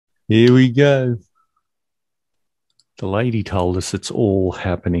Here we go. The lady told us it's all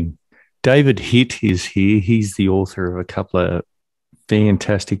happening. David Hitt is here. He's the author of a couple of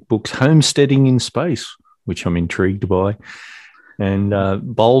fantastic books, Homesteading in Space, which I'm intrigued by, and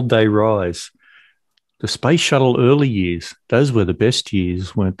Bold They Rise. The space shuttle early years, those were the best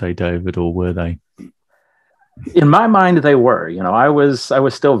years, weren't they, David, or were they? In my mind, they were. I was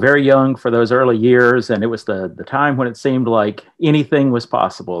still very young for those early years, and it was the time when it seemed like anything was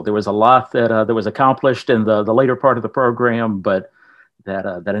possible. There was a lot that was accomplished in the later part of the program, but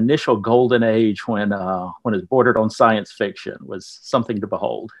that initial golden age when it bordered on science fiction was something to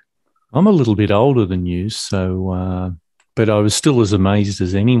behold. I'm a little bit older than you, but I was still as amazed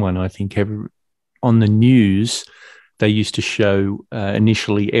as anyone, I think, ever on the news. They used to show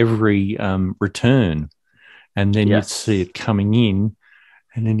initially every return, and then you'd see Yes. it coming in,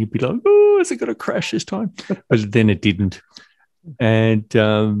 and then you'd be like, "Oh, is it going to crash this time?" But then it didn't, and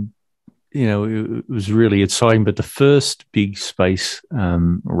it was really exciting. But the first big space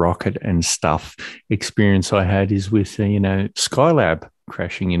rocket and stuff experience I had is with Skylab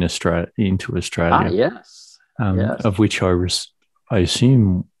crashing in Australia into Ah, Australia, yes. Yes. of which I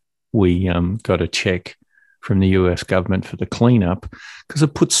assume we got a check from the US government for the cleanup because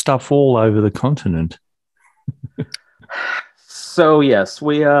it put stuff all over the continent. So yes,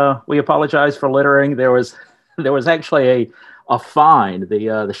 we apologize for littering. There was actually a fine.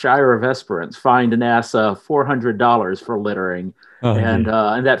 The Shire of Esperance fined NASA $400 for littering, Oh and yeah.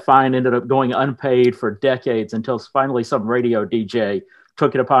 uh, and that fine ended up going unpaid for decades until finally some radio DJ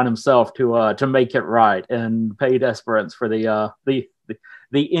took it upon himself to make it right and paid Esperance for the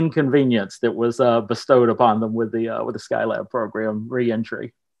inconvenience that was bestowed upon them with the Skylab program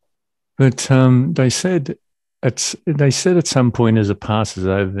reentry. But they said at some point as it passes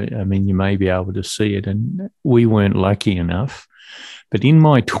over, I mean, you may be able to see it, and we weren't lucky enough. But in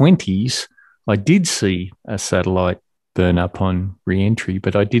my 20s, I did see a satellite burn up on reentry,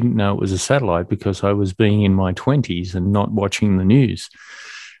 but I didn't know it was a satellite because I was being in my 20s and not watching the news.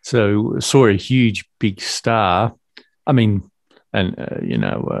 So saw a huge big star. I mean, an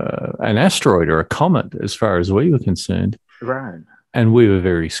asteroid or a comet, as far as we were concerned, Right. and we were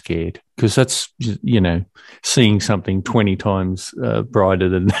very scared because that's seeing something 20 times brighter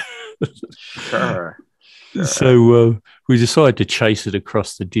than Sure. Sure. so we decided to chase it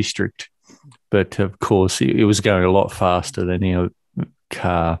across the district, but of course it was going a lot faster than our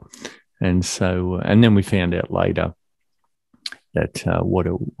car, and then we found out later that what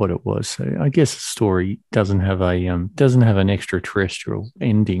it was. So I guess the story doesn't have an extraterrestrial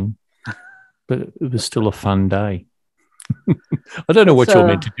ending, but it was still a fun day. I don't know It's what you're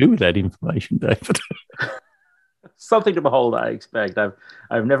meant to do with that information, David. something to behold. I expect.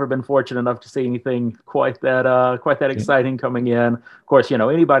 I've never been fortunate enough to see anything quite that Yeah. exciting coming in. Of course,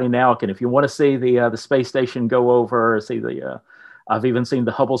 anybody now can. If you want to see the space station go over, see I've even seen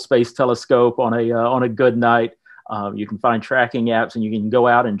the Hubble Space Telescope on a good night. You can find tracking apps, and you can go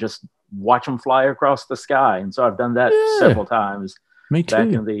out and just watch them fly across the sky. And so I've done that Yeah, several times. me Back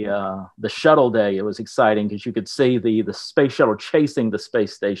too. in the shuttle day, it was exciting because you could see the space shuttle chasing the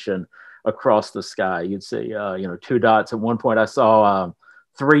space station across the sky. You'd see two dots. At one point, I saw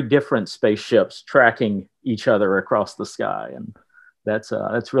three different spaceships tracking each other across the sky, and that's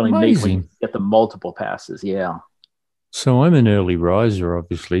really neat when you Amazing. get the multiple passes. Yeah. So I'm an early riser,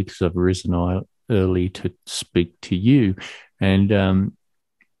 obviously, because I've risen early to speak to you, and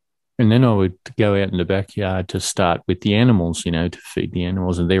and then I would go out in the backyard to start with the animals, to feed the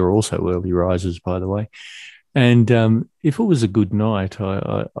animals, and they were also early risers, by the way. And if it was a good night,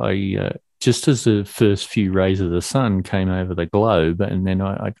 just as the first few rays of the sun came over the globe, and then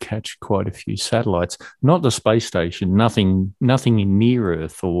I'd catch quite a few satellites, not the space station, nothing in near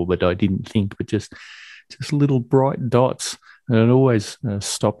Earth orbit, I didn't think, but just little bright dots. And I'd always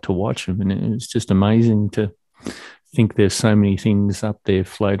stop to watch them, and it was just amazing to think there's so many things up there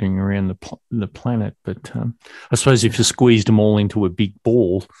floating around the planet. But I suppose if you squeezed them all into a big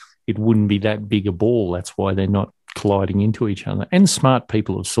ball, it wouldn't be that big a ball. That's why they're not colliding into each other. And smart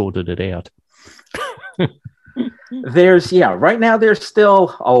people have sorted it out. Right now there's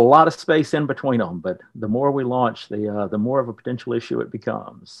still a lot of space in between them, but the more we launch, the more of a potential issue it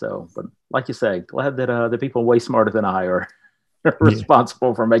becomes. So, but like you say, glad that the people way smarter than I are Yeah.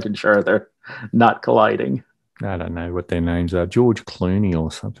 responsible for making sure they're not colliding. I don't know what their names are. George Clooney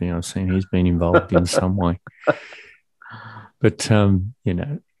or something. I've seen he's been involved in some way. But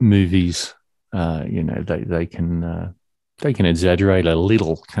movies, they can exaggerate a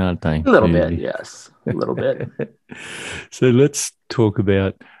little, can't they? A little bit, Movie. yes, a little bit. So let's talk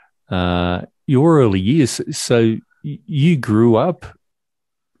about your early years. So you grew up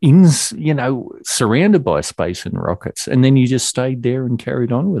surrounded by space and rockets, and then you just stayed there and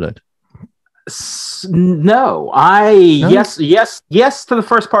carried on with it? No, No? yes to the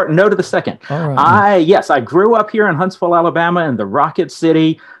first part, no to the second. All right. I grew up here in Huntsville, Alabama, in the Rocket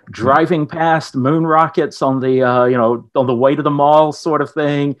City, Yeah. driving past moon rockets on the on the way to the mall, sort of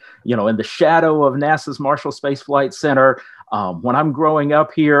thing. In the shadow of NASA's Marshall Space Flight Center. When I'm growing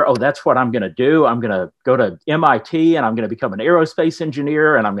up here, oh, that's what I'm going to do. I'm going to go to MIT and I'm going to become an aerospace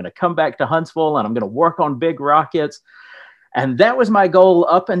engineer, and I'm going to come back to Huntsville and I'm going to work on big rockets. And that was my goal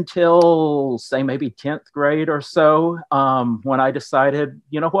up until, say, maybe 10th grade or so, when I decided,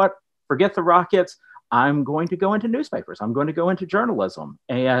 you know what, forget the rockets. I'm going to go into newspapers. I'm going to go into journalism.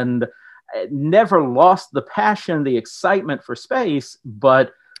 And I never lost the passion, the excitement for space,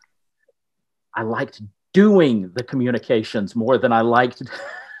 but I liked doing the communications more than I liked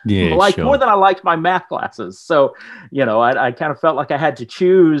Yeah, more sure. than I liked my math classes. So, I kind of felt like I had to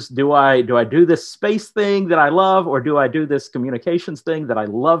choose: do I do this space thing that I love, or do I do this communications thing that I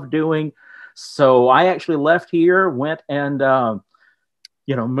love doing? So I actually left here, went and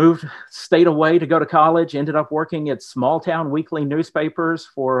moved, stayed away to go to college. Ended up working at small town weekly newspapers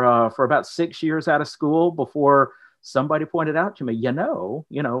for about 6 years out of school before somebody pointed out to me,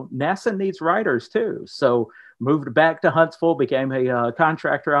 NASA needs writers too. So moved back to Huntsville, became a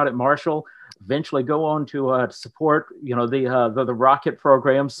contractor out at Marshall, eventually go on to support, the rocket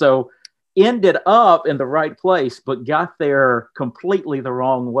program. So ended up in the right place, but got there completely the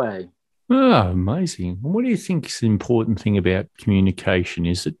wrong way. Oh, amazing. What do you think is the important thing about communication?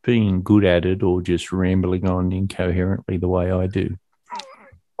 Is it being good at it or just rambling on incoherently the way I do?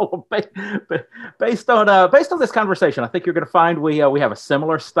 Oh, based on this conversation, I think you're going to find we have a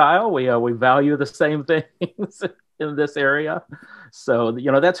similar style. We value the same things in this area. So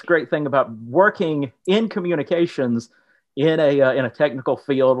that's a great thing about working in communications in a technical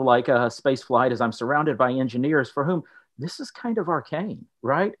field like space flight, is I'm surrounded by engineers for whom this is kind of arcane,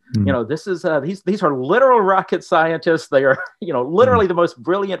 right? Mm. This is these are literal rocket scientists. They are literally Mm. the most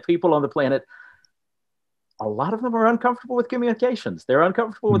brilliant people on the planet. A lot of them are uncomfortable with communications. They're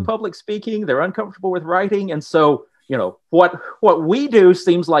uncomfortable with Mm. public speaking. They're uncomfortable with writing. And so, what we do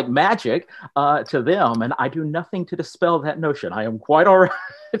seems like magic to them. And I do nothing to dispel that notion. I am quite all right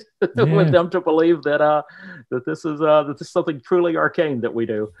with Yeah. them to believe that this is something truly arcane that we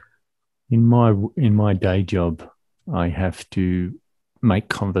do. In my day job, I have to make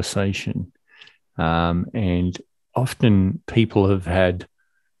conversation, and often people have had.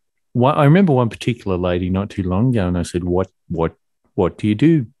 I remember one particular lady not too long ago, and I said, "What do you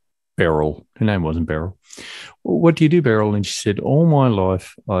do, Beryl?" Her name wasn't Beryl. "What do you do, Beryl?" And she said, "All my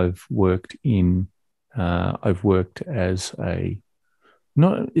life, I've worked as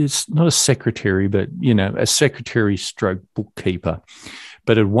it's not a secretary, but a secretary stroke bookkeeper.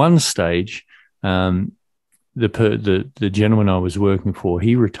 But at one stage, the gentleman I was working for,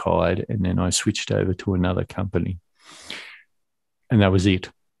 he retired, and then I switched over to another company, and that was it."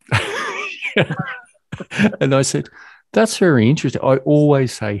 And I said, "That's very interesting." I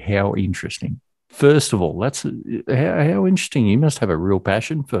always say, "How interesting." First of all, that's how interesting. You must have a real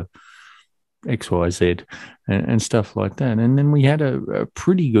passion for XYZ and stuff like that. And then we had a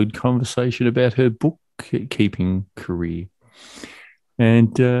pretty good conversation about her bookkeeping career.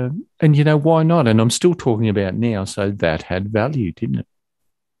 And why not? And I'm still talking about now, so that had value, didn't it?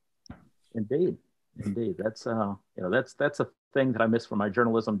 Indeed, indeed. That's a thing that I miss from my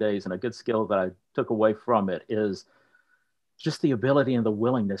journalism days, and a good skill that I took away from it is just the ability and the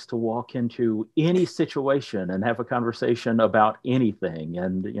willingness to walk into any situation and have a conversation about anything.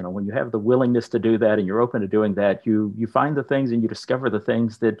 And when you have the willingness to do that and you're open to doing that, you find the things and you discover the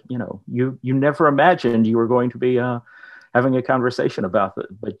things that you never imagined you were going to be having a conversation about it.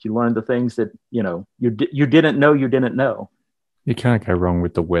 But you learn the things that you didn't know you didn't know. You can't go wrong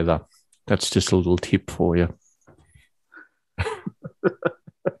with the weather. That's just a little tip for you.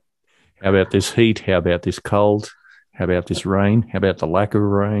 How about this heat? How about this cold? How about this rain? How about the lack of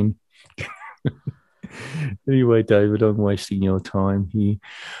rain? Anyway, David, I'm wasting your time here.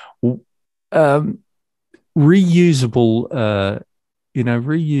 Um, reusable,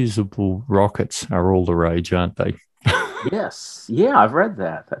 reusable rockets are all the rage, aren't they? Yes, yeah, I've read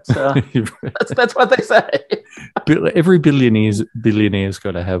that. That's what they say. Every billionaire's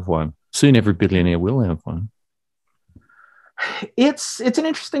got to have one. Soon, every billionaire will have one. It's an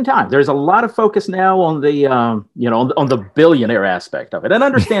interesting time. There's a lot of focus now on the on the billionaire aspect of it, and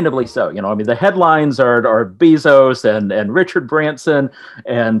understandably so. I mean, the headlines are Bezos and Richard Branson,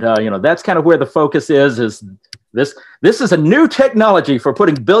 and that's kind of where the focus is this is a new technology for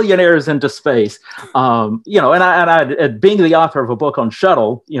putting billionaires into space. You know, and I being the author of a book on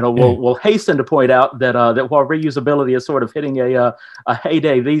shuttle, you know, will hasten to point out that that while reusability is sort of hitting a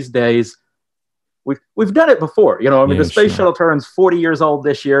heyday these days, we've done it before. You know, I mean, the space shuttle turns 40 years old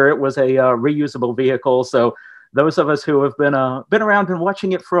this year. It was a reusable vehicle, so those of us who have been around and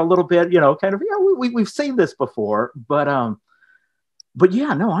watching it for a little bit, you know, kind of, we've seen this before, but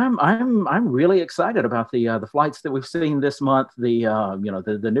yeah, no, I'm really excited about the flights that we've seen this month. The you know,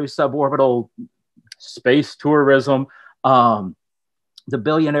 the new suborbital space tourism, the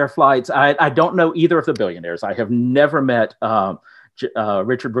billionaire flights. I don't know either of the billionaires. I have never met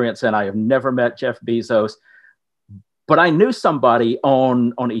Richard Branson. I have never met Jeff Bezos, but I knew somebody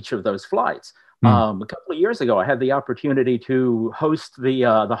on each of those flights. A couple of years ago, I had the opportunity to host the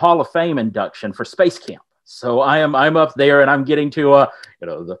Hall of Fame induction for Space Camp. So I'm up there and I'm getting to you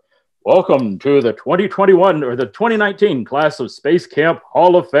know, the welcome to the 2021 or the 2019 class of Space Camp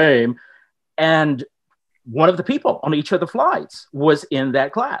Hall of Fame, and one of the people on each of the flights was in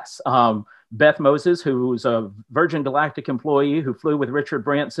that class. Beth Moses, who's a Virgin Galactic employee who flew with Richard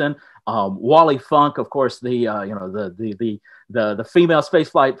Branson. Wally Funk, of course, the you know, the female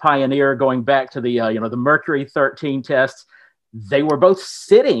spaceflight pioneer, going back to the you know, the Mercury 13 tests. They were both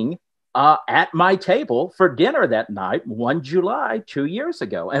sitting at my table for dinner that night, 1 July, 2 years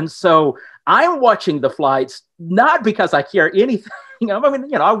ago. And so I'm watching the flights, not because I care anything. I mean,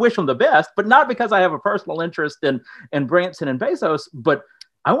 you know, I wish them the best, but not because I have a personal interest in Branson and Bezos, but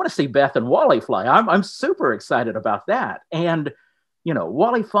I want to see Beth and Wally fly. I'm super excited about that. And, you know,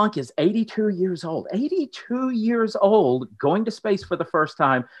 Wally Funk is 82 years old, 82 years old, going to space for the first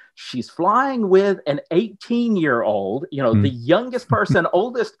time. She's flying with an 18-year-old, you know, the youngest person,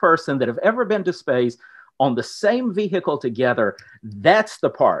 oldest person that have ever been to space on the same vehicle together. That's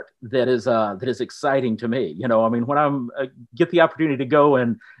the part that is exciting to me. You know, I mean, when I'm get the opportunity to go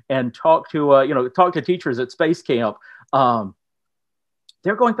and talk to, you know, talk to teachers at Space Camp,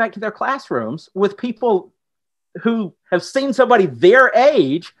 they're going back to their classrooms with people who have seen somebody their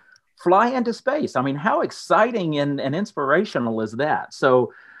age fly into space. I mean, how exciting and inspirational is that?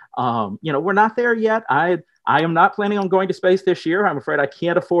 So, you know, we're not there yet. I am not planning on going to space this year. I'm afraid I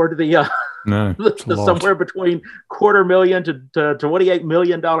can't afford the no, the somewhere between $250,000 to $28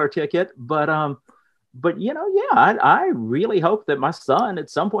 million ticket. But you know, yeah, I really hope that my son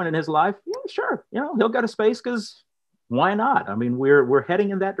at some point in his life, yeah, sure, you know, he'll go to space, because why not? I mean, we're heading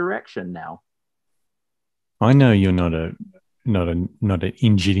in that direction now. I know you're not an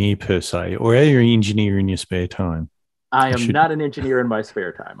engineer per se, or are you an engineer in your spare time? I am not an engineer in my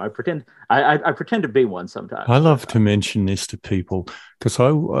spare time. I pretend to be one sometimes. I love to mention this to people because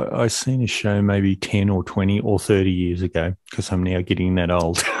I seen a show maybe 10 or 20 or 30 years ago, because I'm now getting that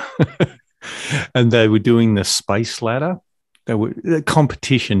old. And they were doing the space ladder. They were a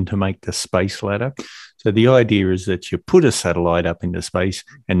competition to make the space ladder. So the idea is that you put a satellite up into space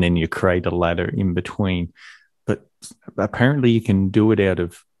and then you create a ladder in between. But apparently you can do it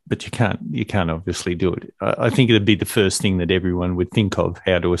but you can't obviously do it. I think it'd be the first thing that everyone would think of,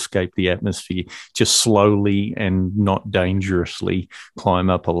 how to escape the atmosphere, just slowly and not dangerously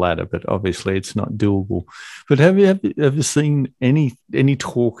climb up a ladder. But obviously it's not doable. But have you ever seen any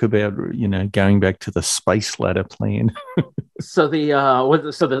talk about, you know, going back to the space ladder plan? So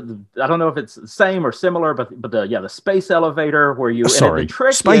I don't know if it's the same or similar, but the space elevator where you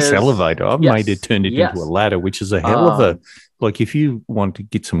space elevator. I've made it turned it into a ladder, which is a hell of a, like, if you want to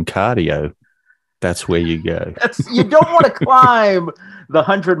get some cardio, that's where you go. You don't want to climb the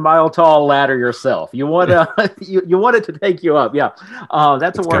 100-mile tall ladder yourself. You want to you want it to take you up. Yeah,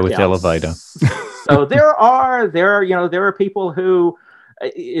 that's a workout. Go with elevator. So there are people who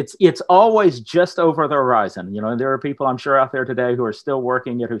it's always just over the horizon. You know, there are people I'm sure out there today who are still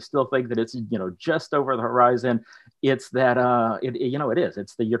working it, who still think that it's, you know, just over the horizon. It's that it is.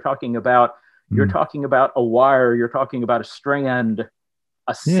 It's that you're talking about a wire, you're talking about a strand,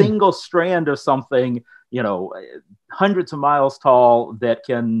 a single strand of something, you know, hundreds of miles tall that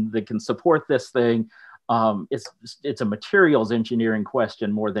can support this thing. It's a materials engineering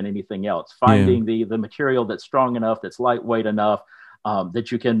question more than anything else. Finding the material that's strong enough, that's lightweight enough,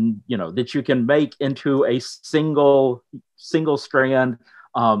 that you can make into a single strand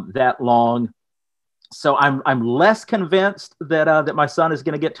that long. So I'm less convinced that my son is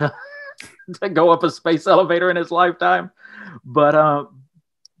going to get to to go up a space elevator in his lifetime, but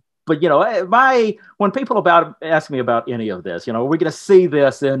you know, when people ask me about any of this, you know, are we going to see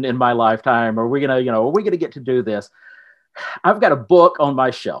this in my lifetime? Are we going to get to do this? I've got a book on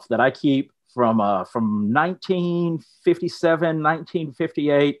my shelf that I keep from 1957,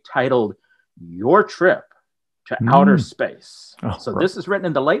 1958, titled "Your Trip to outer Mm. space. Oh, So right. this is written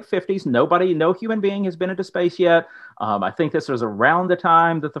in the late 50s. No human being has been into space yet. I think this was around the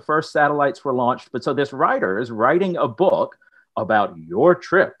time that the first satellites were launched. But so this writer is writing a book about your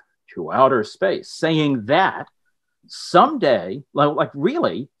trip to outer space, saying that someday, like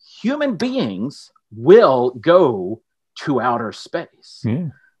really, human beings will go to outer space. Yeah.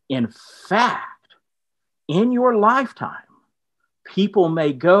 In fact, in your lifetime, people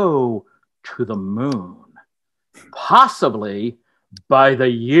may go to the moon, possibly by the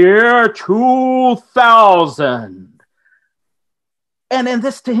year 2000. And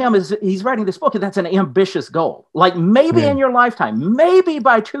this to him is, he's writing this book, and that's an ambitious goal. Like maybe Yeah. in your lifetime, maybe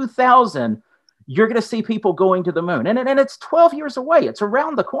by 2000, you're going to see people going to the moon. And it's 12 years away. It's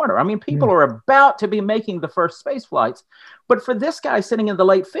around the corner. I mean, people Yeah. are about to be making the first space flights. But for this guy sitting in the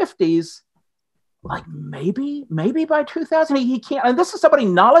late 50s, like maybe by 2000, he can't. And this is somebody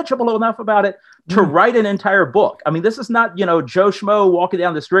knowledgeable enough about it to Yeah. write an entire book. I mean, this is not, Joe Schmo walking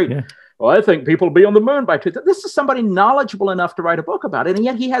down the street. Yeah. Well, I think people will be on the moon by 2000. This is somebody knowledgeable enough to write a book about it. And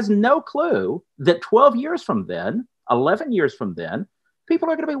yet he has no clue that 12 years from then, 11 years from then, people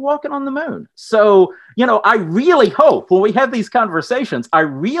are going to be walking on the moon. So, I really hope when we have these conversations, I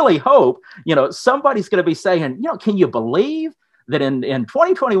really hope, somebody's going to be saying, can you believe that in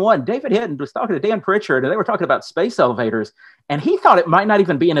 2021, David Hitt was talking to Dan Pritchard, and they were talking about space elevators, and he thought it might not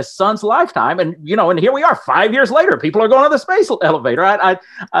even be in his son's lifetime. And, and here we are 5 years later, people are going on the space elevator.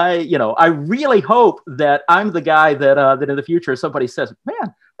 I really hope that I'm the guy that in the future somebody says,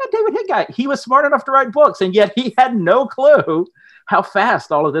 man, that David Hitt guy, he was smart enough to write books, and yet he had no clue how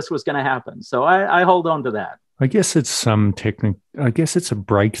fast all of this was going to happen. So I hold on to that. I guess it's some technique. I guess it's a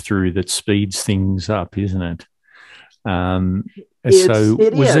breakthrough that speeds things up, isn't it? So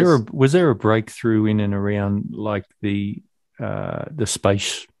was there a breakthrough in and around like the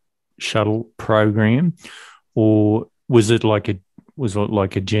space shuttle program, or was it like a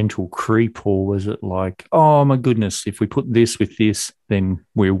gentle creep, or was it like, oh my goodness, if we put this with this, then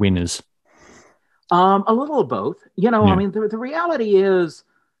we're winners? A little of both. Yeah. I mean, the reality is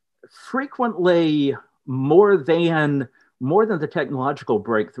frequently more than the technological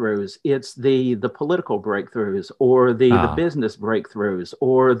breakthroughs, it's the political breakthroughs, or the business breakthroughs,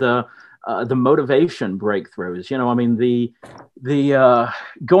 or the motivation breakthroughs. I mean, the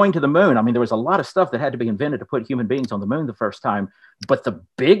going to the moon. I mean, there was a lot of stuff that had to be invented to put human beings on the moon the first time. But the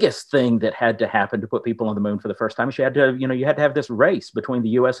biggest thing that had to happen to put people on the moon for the first time is you had to have this race between the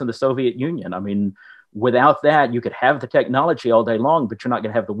U.S. and the Soviet Union. I mean, without that, you could have the technology all day long, but you're not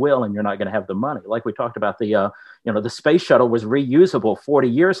going to have the will, and you're not going to have the money. Like we talked about, the space shuttle was reusable 40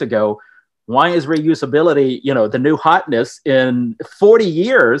 years ago. Why is reusability, the new hotness in 40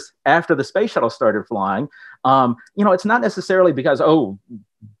 years after the space shuttle started flying? It's not necessarily because,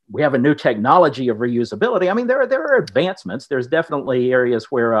 we have a new technology of reusability. I mean, there are advancements. There's definitely areas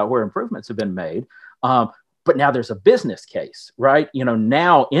where improvements have been made. But now there's a business case, right?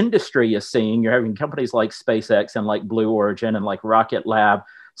 Now industry is seeing, you're having companies like SpaceX and like Blue Origin and like Rocket Lab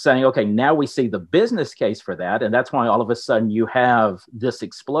saying, okay, now we see the business case for that. And that's why all of a sudden you have this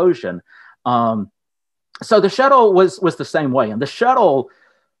explosion. So the shuttle was the same way. And the shuttle,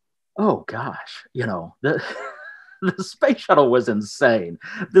 oh gosh, the space shuttle was insane.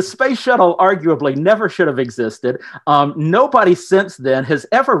 The space shuttle arguably never should have existed. Nobody since then has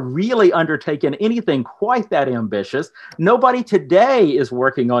ever really undertaken anything quite that ambitious. Nobody today is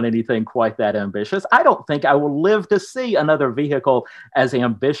working on anything quite that ambitious. I don't think I will live to see another vehicle as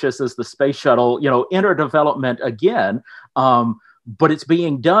ambitious as the space shuttle, enter development again. But it's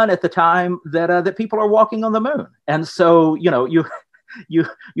being done at the time that people are walking on the moon. And so, you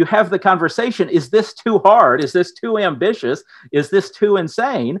have the conversation, is this too hard? Is this too ambitious? Is this too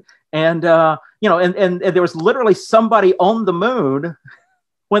insane? And, and there was literally somebody on the moon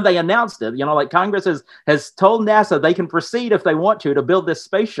when they announced it. Like Congress has told NASA they can proceed if they want to build this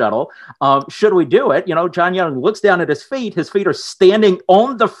space shuttle. Should we do it? John Young looks down at his feet. His feet are standing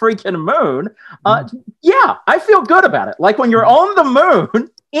on the freaking moon. Yeah, I feel good about it. Like when you're on the moon,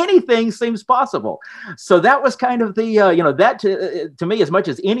 anything seems possible. So that was kind of the, that to me, as much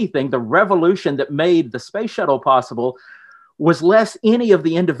as anything, the revolution that made the space shuttle possible was less any of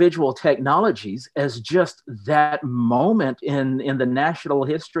the individual technologies as just that moment in the national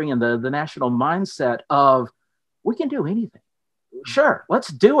history and the national mindset of, we can do anything. Sure, let's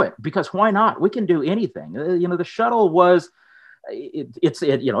do it, because why not? We can do anything. The shuttle was, it's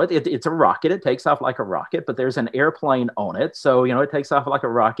a rocket. It takes off like a rocket, but there's an airplane on it. So, it takes off like a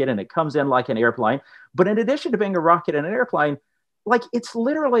rocket and it comes in like an airplane. But in addition to being a rocket and an airplane, like it's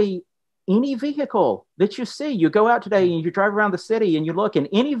literally any vehicle that you see, you go out today and you drive around the city and you look, and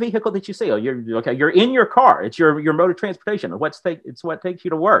any vehicle that you see, oh, you're in your car. It's your mode of transportation. It's what takes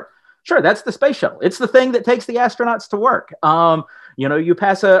you to work. Sure, that's the space shuttle. It's the thing that takes the astronauts to work. You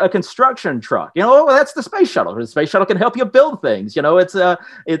pass a construction truck. Well, that's the space shuttle. The space shuttle can help you build things. It's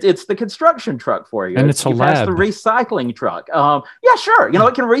the construction truck for you. And it's a you lab. Pass the recycling truck. Yeah, sure.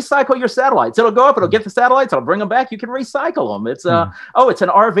 It can recycle your satellites. It'll go up. It'll get the satellites. It'll bring them back. You can recycle them. It's it's an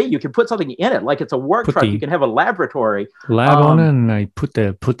RV. You can put something in it, like it's a work truck. You can have a laboratory. Lab on it, and they put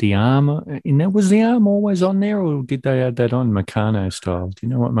the arm in there. Was the arm always on there, or did they add that on Meccano style? Do you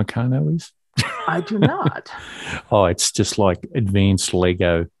know what Meccano is? I do not. Oh, it's just like advanced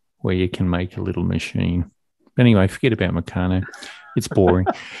Lego where you can make a little machine. Anyway, forget about Meccano. It's boring.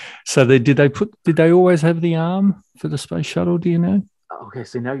 So did they always have the arm for the space shuttle? Do you know? Okay,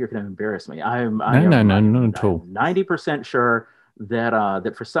 so now you're going to embarrass me. I am not at all. 90% sure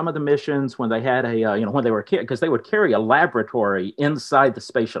that for some of the missions, when they had when they were, because they would carry a laboratory inside the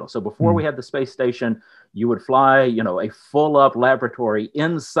space shuttle. So before we had the space station, you would fly a full up laboratory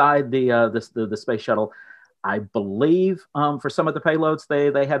inside the space shuttle. I believe for some of the payloads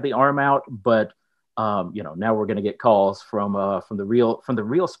they had the arm out, but now we're going to get calls from the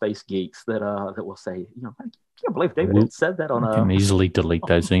real space geeks that will say, I can't believe David had said that on. I can easily delete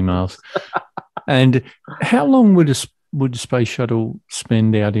those emails. And how long would a space shuttle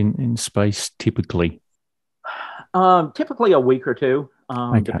spend out in space typically? Typically a week or two,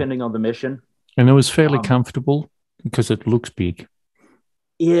 depending on the mission. And it was fairly comfortable because it looks big.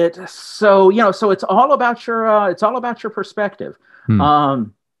 So it's all about your perspective.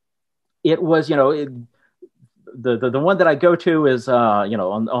 It was, the one that I go to is,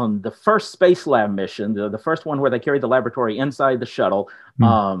 on the first Space Lab mission, the first one where they carried the laboratory inside the shuttle.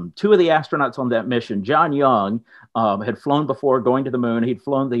 Two of the astronauts on that mission, John Young, had flown before going to the moon. He'd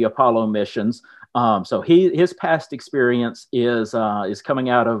flown the Apollo missions. So his past experience is coming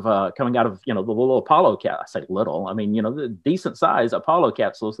out of the little Apollo I say little, I mean, the decent size Apollo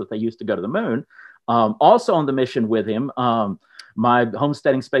capsules that they used to go to the moon. Also on the mission with him, my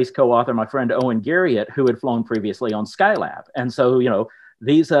homesteading space co-author, my friend Owen Garriott, who had flown previously on Skylab. And so,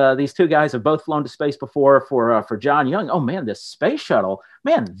 these two guys have both flown to space before. For John Young, oh man, this space shuttle,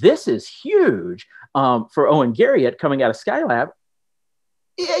 man, this is huge. For Owen Garriott coming out of Skylab,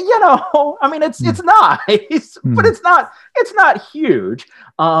 I mean, it's nice, but it's not huge.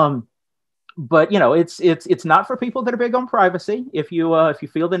 But it's not for people that are big on privacy. If you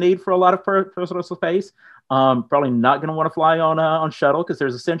feel the need for a lot of personal space, probably not going to want to fly on shuttle, because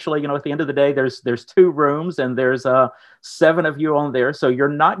there's essentially, at the end of the day, there's 2 rooms and there's 7 of you on there, so you're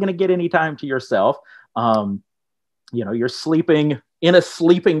not going to get any time to yourself. You're sleeping in a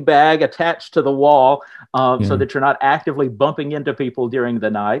sleeping bag attached to the wall, so that you're not actively bumping into people during the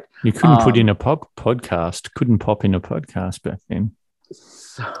night. You couldn't put in a podcast. Couldn't pop in a podcast back then.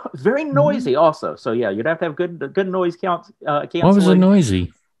 So, very noisy also. So yeah, you'd have to have good noise canceling. Why was it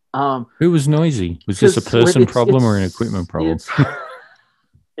noisy? Who was noisy? Was this a person problem or an equipment problem?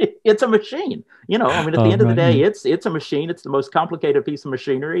 It's a machine. I mean, at the end of the day, it's a machine. It's the most complicated piece of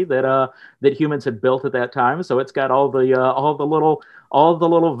machinery that humans had built at that time. So it's got all the little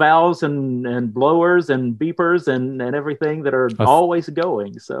valves and blowers and beepers and everything that are always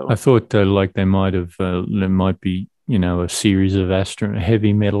going. So I thought like there might be a series of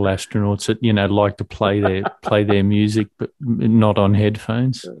heavy metal astronauts that like to play their music, but not on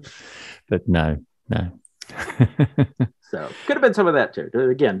headphones. But no. So could have been some of that too.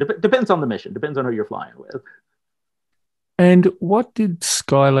 Again, depends on the mission, depends on who you're flying with. And what did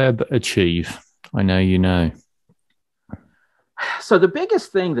Skylab achieve? I know you know. So the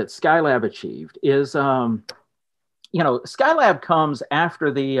biggest thing that Skylab achieved is, Skylab comes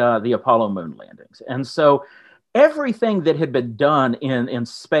after the Apollo moon landings, and so everything that had been done in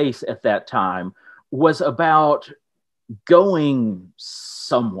space at that time was about going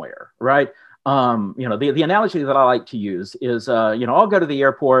somewhere, right? The analogy that I like to use is, I'll go to the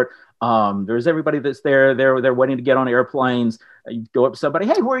airport. There's everybody that's there. They're waiting to get on airplanes. You go up to somebody,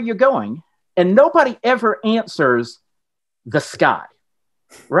 hey, where are you going? And nobody ever answers the sky,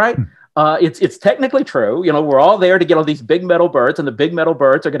 right? It's technically true. We're all there to get on these big metal birds, and the big metal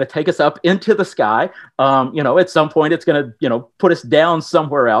birds are going to take us up into the sky. At some point it's going to, put us down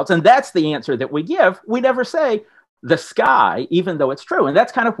somewhere else. And that's the answer that we give. We never say the sky, even though it's true. And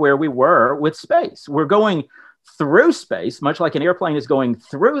that's kind of where we were with space. We're going through space, much like an airplane is going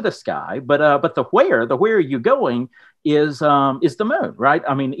through the sky. But the where you're going is the moon, right?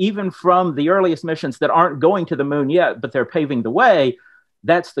 I mean, even from the earliest missions that aren't going to the moon yet, but they're paving the way,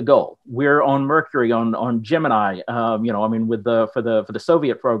 That's the goal. We're on Mercury, on Gemini. I mean, with the for the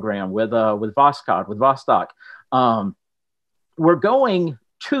Soviet program, with Vostok. We're going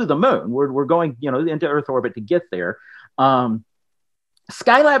to the moon. We're going, into Earth orbit to get there.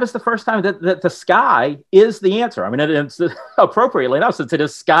 Skylab is the first time that the sky is the answer. I mean, it's appropriately enough, since it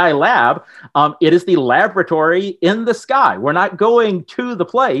is Skylab, it is the laboratory in the sky. We're not going to the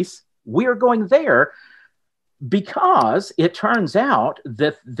place. We are going there because it turns out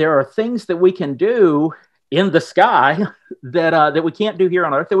that there are things that we can do in the sky that we can't do here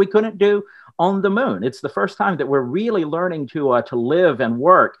on Earth, that we couldn't do on the moon. It's the first time that we're really learning to live and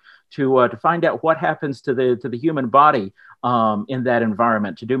work, to find out what happens to the human body in that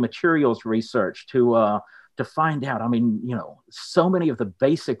environment, to do materials research, to find out. I mean, so many of the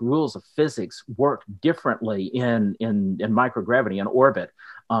basic rules of physics work differently in microgravity, in orbit.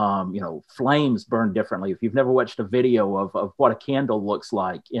 Flames burn differently. If you've never watched a video of what a candle looks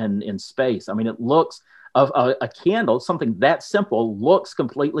like in space, I mean, it looks of a candle, something that simple, looks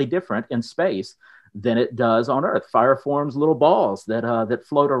completely different in space than it does on Earth. Fire forms little balls that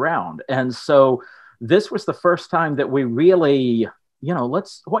float around, and so this was the first time that we really,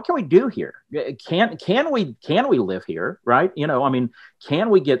 what can we do here? Can we live here, right? I mean, can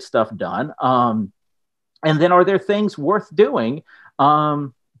we get stuff done? And then, are there things worth doing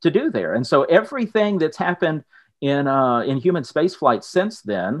to do there? And so everything that's happened in human spaceflight since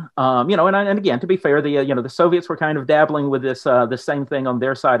then, and again, to be fair, the Soviets were kind of dabbling with this same thing on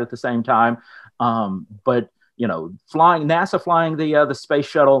their side at the same time, but NASA flying the space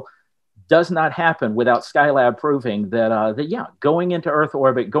shuttle does not happen without Skylab proving that going into Earth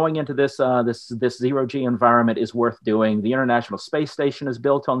orbit, going into this zero G environment is worth doing. The International Space Station is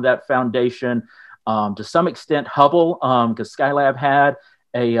built on that foundation. To some extent, Hubble, because Skylab had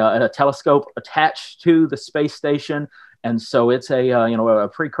a telescope attached to the space station, and so it's a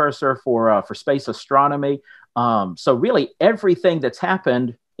precursor for space astronomy. So really, everything that's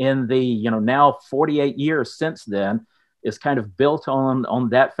happened in the now 48 years since then is kind of built on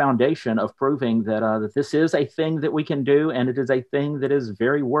that foundation of proving that this is a thing that we can do, and it is a thing that is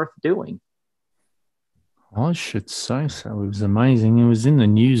very worth doing. I should say so. It was amazing. It was in the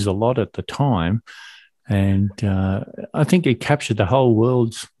news a lot at the time, and I think it captured the whole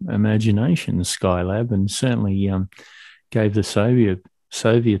world's imagination, the Skylab, and certainly gave the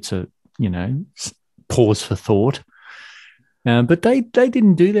Soviets a pause for thought. But they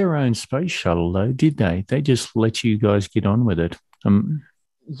didn't do their own space shuttle, though, did they? They just let you guys get on with it.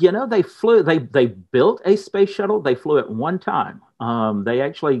 They flew. They built a space shuttle. They flew it one time. They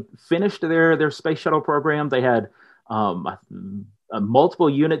actually finished their space shuttle program. They had multiple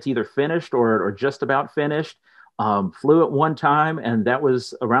units either finished or just about finished. Flew it one time, and that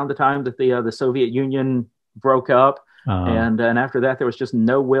was around the time that the Soviet Union broke up. And after that, there was just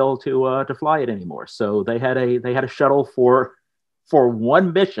no will to fly it anymore. So they had a shuttle for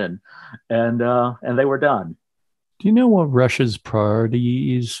one mission, and they were done. Do you know what Russia's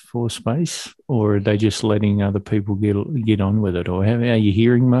priority is for space, or are they just letting other people get on with it? Or are you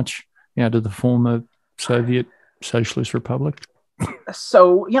hearing much out of the former Soviet Socialist Republic?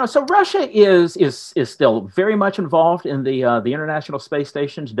 So Russia is still very much involved in the International Space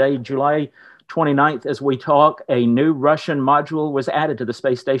Station. Today, July 29th, as we talk, a new Russian module was added to the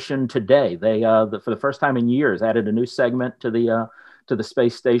space station today. They for the first time in years added a new segment to the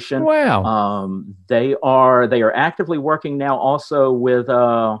space station. Wow. They are actively working now also with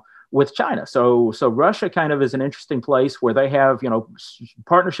China. So Russia kind of is an interesting place where they have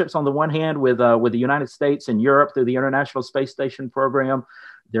partnerships on the one hand with the United States and Europe through the International Space Station program.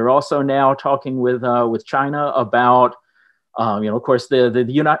 They're also now talking with China about of course, the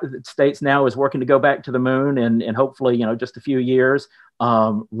United States now is working to go back to the moon in hopefully, just a few years.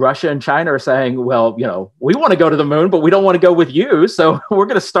 Russia and China are saying, well, we want to go to the moon, but we don't want to go with you. So we're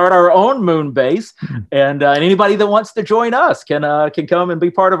going to start our own moon base. And anybody that wants to join us can come and be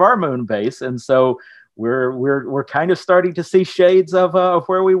part of our moon base. And so we're kind of starting to see shades of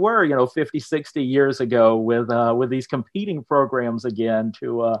where we were, 50, 60 years ago with these competing programs again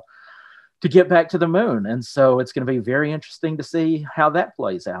to get back to the moon. And so it's going to be very interesting to see how that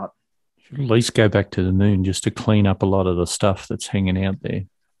plays out. Should at least go back to the moon just to clean up a lot of the stuff that's hanging out there.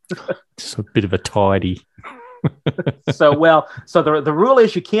 It's a bit of a tidy. So the rule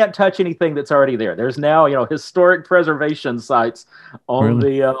is you can't touch anything that's already there. There's now, historic preservation sites on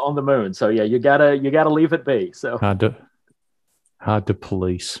the moon. So yeah, you gotta leave it be. So hard to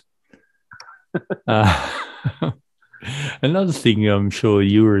police. Another thing I'm sure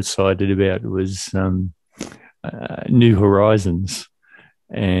you were excited about was New Horizons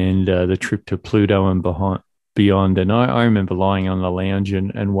and the trip to Pluto and beyond. And I remember lying on the lounge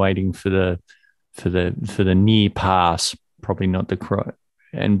and waiting for the near pass, probably not the cry,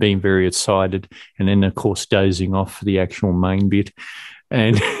 and being very excited, and then of course dozing off for the actual main bit.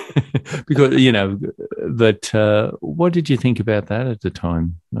 And because but what did you think about that at the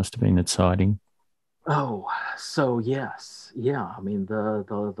time? Must have been exciting. Oh, so yes, yeah. I mean,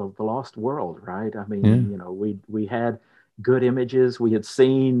 the Lost World, right? I Yeah. mean, we had good images. We had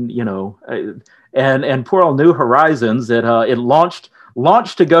seen, and poor old New Horizons. It launched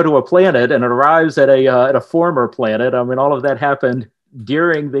to go to a planet, and it arrives at a former planet. I mean, all of that happened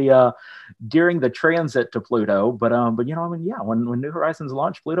during the transit to Pluto. But I mean, yeah, when New Horizons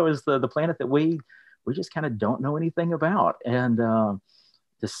launched, Pluto is the planet that we just kind of don't know anything about, and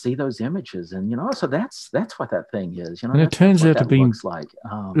to see those images, and so that's what that thing is. And it That's turns what out to that be. looks like.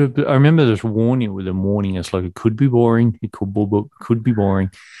 I remember this warning with a warning. It's like it could be boring. Could be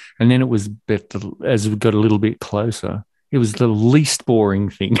boring, and then it was as we got a little bit closer, it was the least boring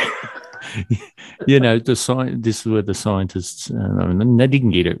thing. This is where the scientists, I mean, they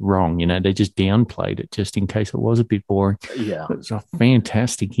didn't get it wrong. They just downplayed it just in case it was a bit boring. Yeah. It was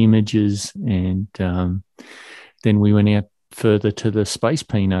fantastic images, and then we went out further to the space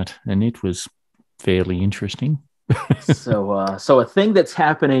peanut, and it was fairly interesting. So a thing that's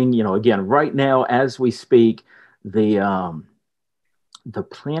happening, again, right now as we speak, the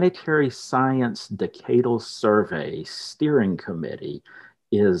Planetary Science Decadal Survey Steering Committee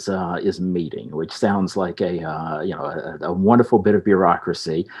is meeting, which sounds like a wonderful bit of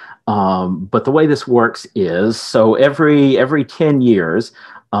bureaucracy. But the way this works is, so every 10 years,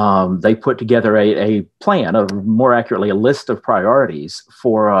 they put together a plan, or more accurately, a list of priorities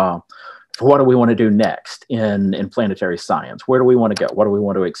for what do we want to do next in planetary science? Where do we want to go? What do we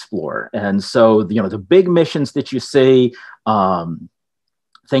want to explore? And so, the big missions that you see,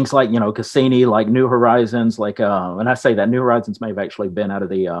 things like, Cassini, like New Horizons, like, and I say that New Horizons may have actually been out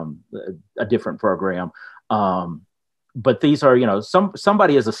of a different program. But these are,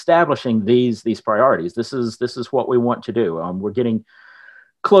 somebody is establishing these priorities. This is what we want to do. We're getting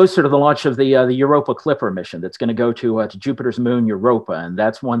closer to the launch of the Europa Clipper mission that's going to go to Jupiter's moon Europa, and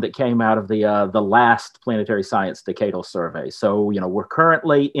that's one that came out of the last Planetary Science Decadal Survey. So we're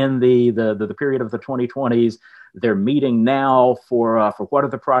currently in the period of the 2020s. They're meeting now for what are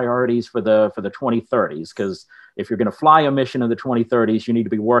the priorities for the 2030s, because if you're going to fly a mission in the 2030s, you need to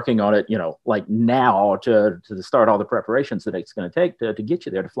be working on it, like now to start all the preparations that it's going to take to get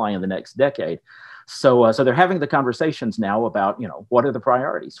you there to fly in the next decade. So they're having the conversations now about, what are the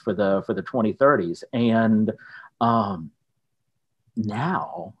priorities for the 2030s, and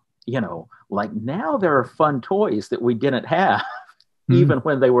now, now there are fun toys that we didn't have even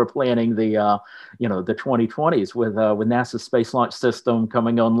when they were planning the 2020s with NASA's Space Launch System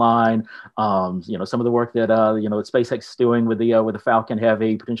coming online. Some of the work that SpaceX is doing with the Falcon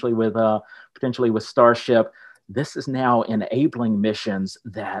Heavy, potentially with Starship. This is now enabling missions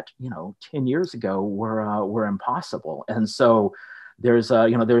that 10 years ago were impossible. And so there is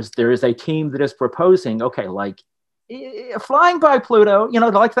a team that is proposing, okay, like flying by Pluto,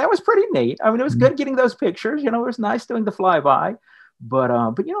 like that was pretty neat. I mean, it was good getting those pictures. It was nice doing the flyby. But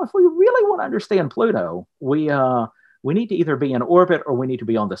if we really want to understand Pluto, we need to either be in orbit or we need to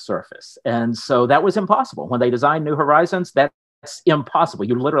be on the surface. And so that was impossible. When they designed New Horizons, that's impossible.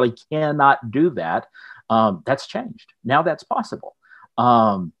 You literally cannot do that. That's changed. Now that's possible.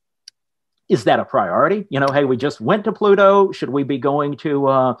 Is that a priority? Hey, we just went to Pluto. Should we be going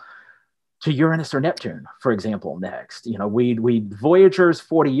to Uranus or Neptune, for example, next? We Voyagers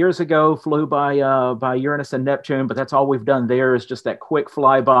 40 years ago flew by Uranus and Neptune, but that's all we've done there is just that quick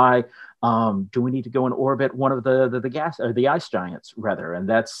flyby. Do we need to go in orbit one of the gas or the ice giants rather? And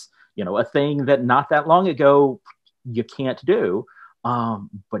that's a thing that not that long ago you can't do.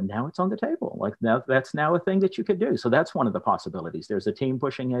 But now it's on the table. Like now, that's now a thing that you could do. So that's one of the possibilities. There's a team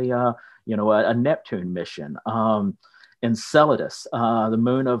pushing a Neptune mission. Enceladus, the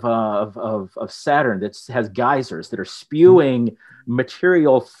moon of Saturn, that has geysers that are spewing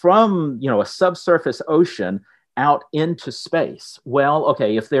material from a subsurface ocean out into space. Well,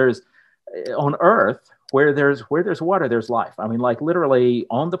 okay, if there's on Earth where there's water, there's life. I mean, like literally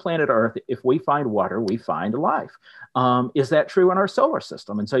on the planet Earth, if we find water, we find life. Is that true in our solar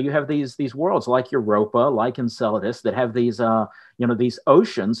system? And so you have these worlds like Europa, like Enceladus, that have these these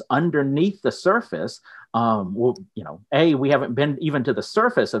oceans underneath the surface. Well, we haven't been even to the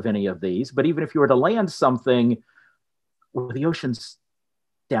surface of any of these, but even if you were to land something, well, the ocean's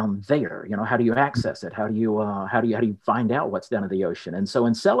down there? You know, how do you access it? How do you find out what's down in the ocean? And so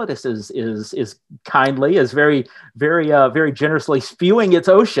Enceladus is kindly, is very generously spewing its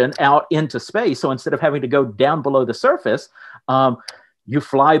ocean out into space. So instead of having to go down below the surface, you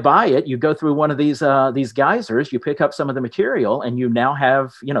fly by it, you go through one of these geysers, you pick up some of the material, and you now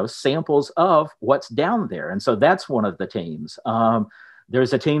have, you know, samples of what's down there. And so that's one of the teams.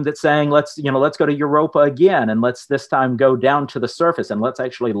 There's a team that's saying, let's go to Europa again, and let's this time go down to the surface, and let's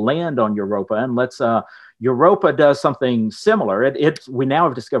actually land on Europa, and Europa does something similar. We now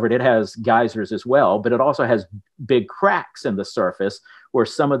have discovered it has geysers as well, but it also has big cracks in the surface where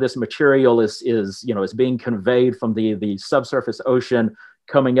some of this material is being conveyed from the subsurface ocean,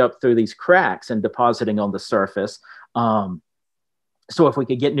 coming up through these cracks and depositing on the surface. So if we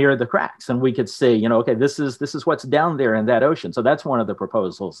could get near the cracks and we could see, you know, okay, this is what's down there in that ocean. So that's one of the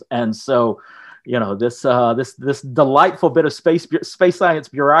proposals. And so, you know, this delightful bit of space science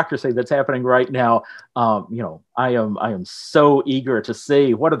bureaucracy that's happening right now. You know, I am so eager to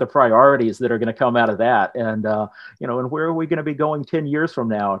see what are the priorities that are going to come out of that, and you know, and where are we going to be going 10 years from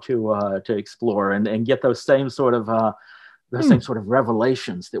now to explore and get those same sort of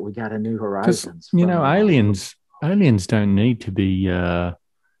revelations that we got in New Horizons. You know, aliens don't need to be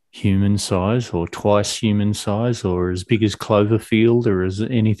human size or twice human size or as big as Cloverfield or as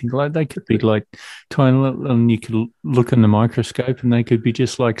anything like. They could be like tiny little, and you could look in the microscope and they could be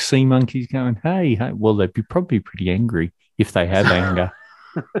just like sea monkeys going, hey. Well, they'd be probably pretty angry if they have anger.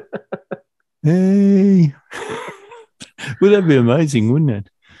 Hey. Well, that'd be amazing, wouldn't it?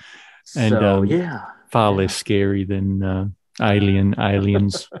 And so, far less scary than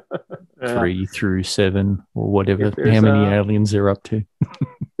aliens 3 through 7 or whatever, how many aliens they're up to.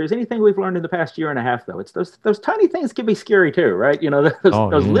 If there's anything we've learned in the past year and a half, though, it's those tiny things can be scary too, right? You know,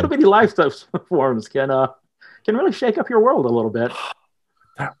 those little bitty life forms can really shake up your world a little bit.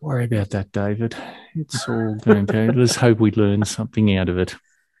 Don't worry about that, David. It's all going to. Let's hope we learn something out of it.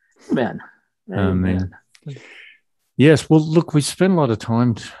 Amen. Amen. Yes. Well, look, we spent a lot of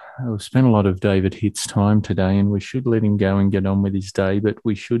time. We've spent a lot of David Hitt's time today, and we should let him go and get on with his day, but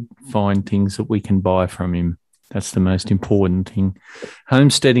we should find things that we can buy from him. That's the most important thing.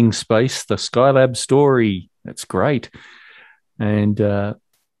 Homesteading Space, the Skylab story. That's great. And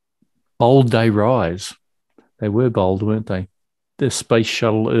Bold Day Rise. They were bold, weren't they? The Space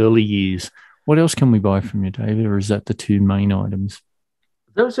Shuttle early years. What else can we buy from you, David, or is that the two main items?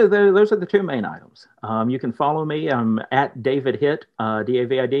 Those are the two main items. You can follow me. I'm at David Hitt,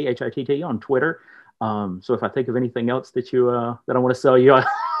 DavidHitt on Twitter. So if I think of anything else that I want to sell you,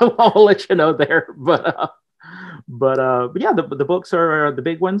 I'll let you know there. But yeah, the books are the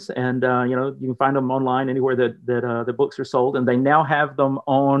big ones, and you know, you can find them online anywhere that the books are sold, and they now have them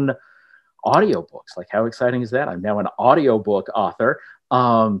on audiobooks. Like, how exciting is that? I'm now an audiobook author.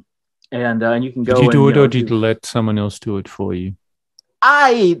 And you can go. Did you do it, or did you let someone else do it for you?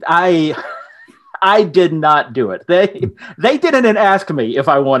 I did not do it. They didn't ask me if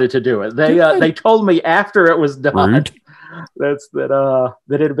I wanted to do it. They told me after it was done. Rude. that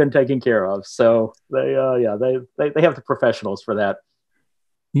it had been taken care of. So they have the professionals for that.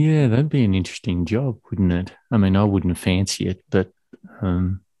 Yeah, that'd be an interesting job, wouldn't it? I mean, I wouldn't fancy it, but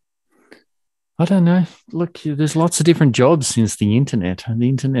I don't know. Look, there's lots of different jobs since the internet. The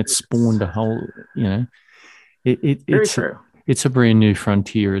internet spawned a whole, you know, it's true. It's a brand new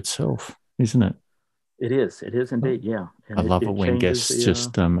frontier itself, isn't it? It is indeed. Yeah. And I love it when guests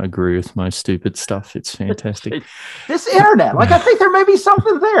just agree with my stupid stuff. It's fantastic. This internet, like, I think there may be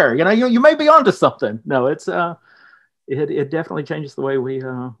something there. You know, you may be onto something. No, it's it definitely changes the way we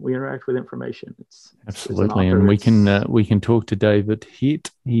interact with information. Absolutely, and we can talk to David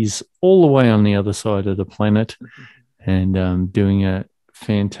Hitt. He's all the way on the other side of the planet, and doing a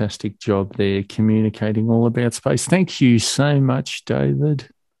fantastic job there, communicating all about space. Thank you so much, David.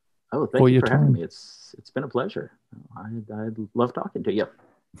 Oh, thank you for having me. It's been a pleasure. I love talking to you.